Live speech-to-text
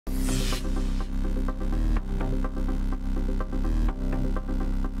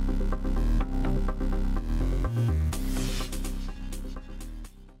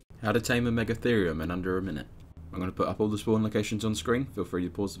How to tame a Megatherium in under a minute. I'm going to put up all the spawn locations on screen, feel free to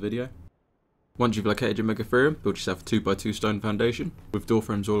pause the video. Once you've located your Megatherium, build yourself a 2x2 stone foundation, with door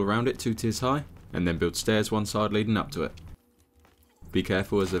frames all around it 2 tiers high, and then build stairs one side leading up to it. Be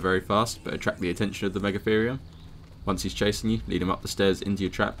careful as they're very fast, but attract the attention of the Megatherium. Once he's chasing you, lead him up the stairs into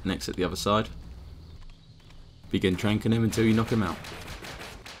your trap and exit the other side. Begin tranking him until you knock him out.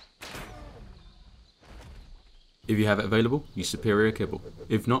 If you have it available, use superior kibble.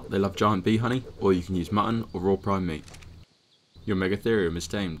 If not, they love giant bee honey, or you can use mutton or raw prime meat. Your Megatherium is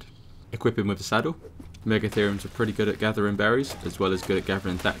tamed. Equip him with a saddle. Megatheriums are pretty good at gathering berries, as well as good at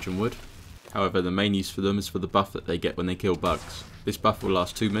gathering thatch and wood. However, the main use for them is for the buff that they get when they kill bugs. This buff will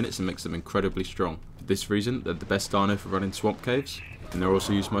last 2 minutes and makes them incredibly strong. For this reason, they're the best dino for running swamp caves, and they're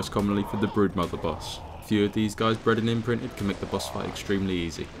also used most commonly for the broodmother boss. A few of these guys bred and imprinted can make the boss fight extremely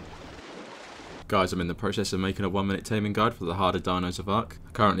easy. Guys, I'm in the process of making a 1-minute taming guide for the harder dinos of Ark.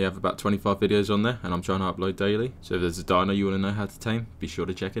 I currently have about 25 videos on there and I'm trying to upload daily, so if there's a dino you want to know how to tame, be sure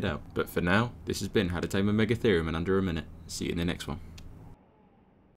to check it out. But for now, this has been how to tame a Megatherium in under a minute. See you in the next one.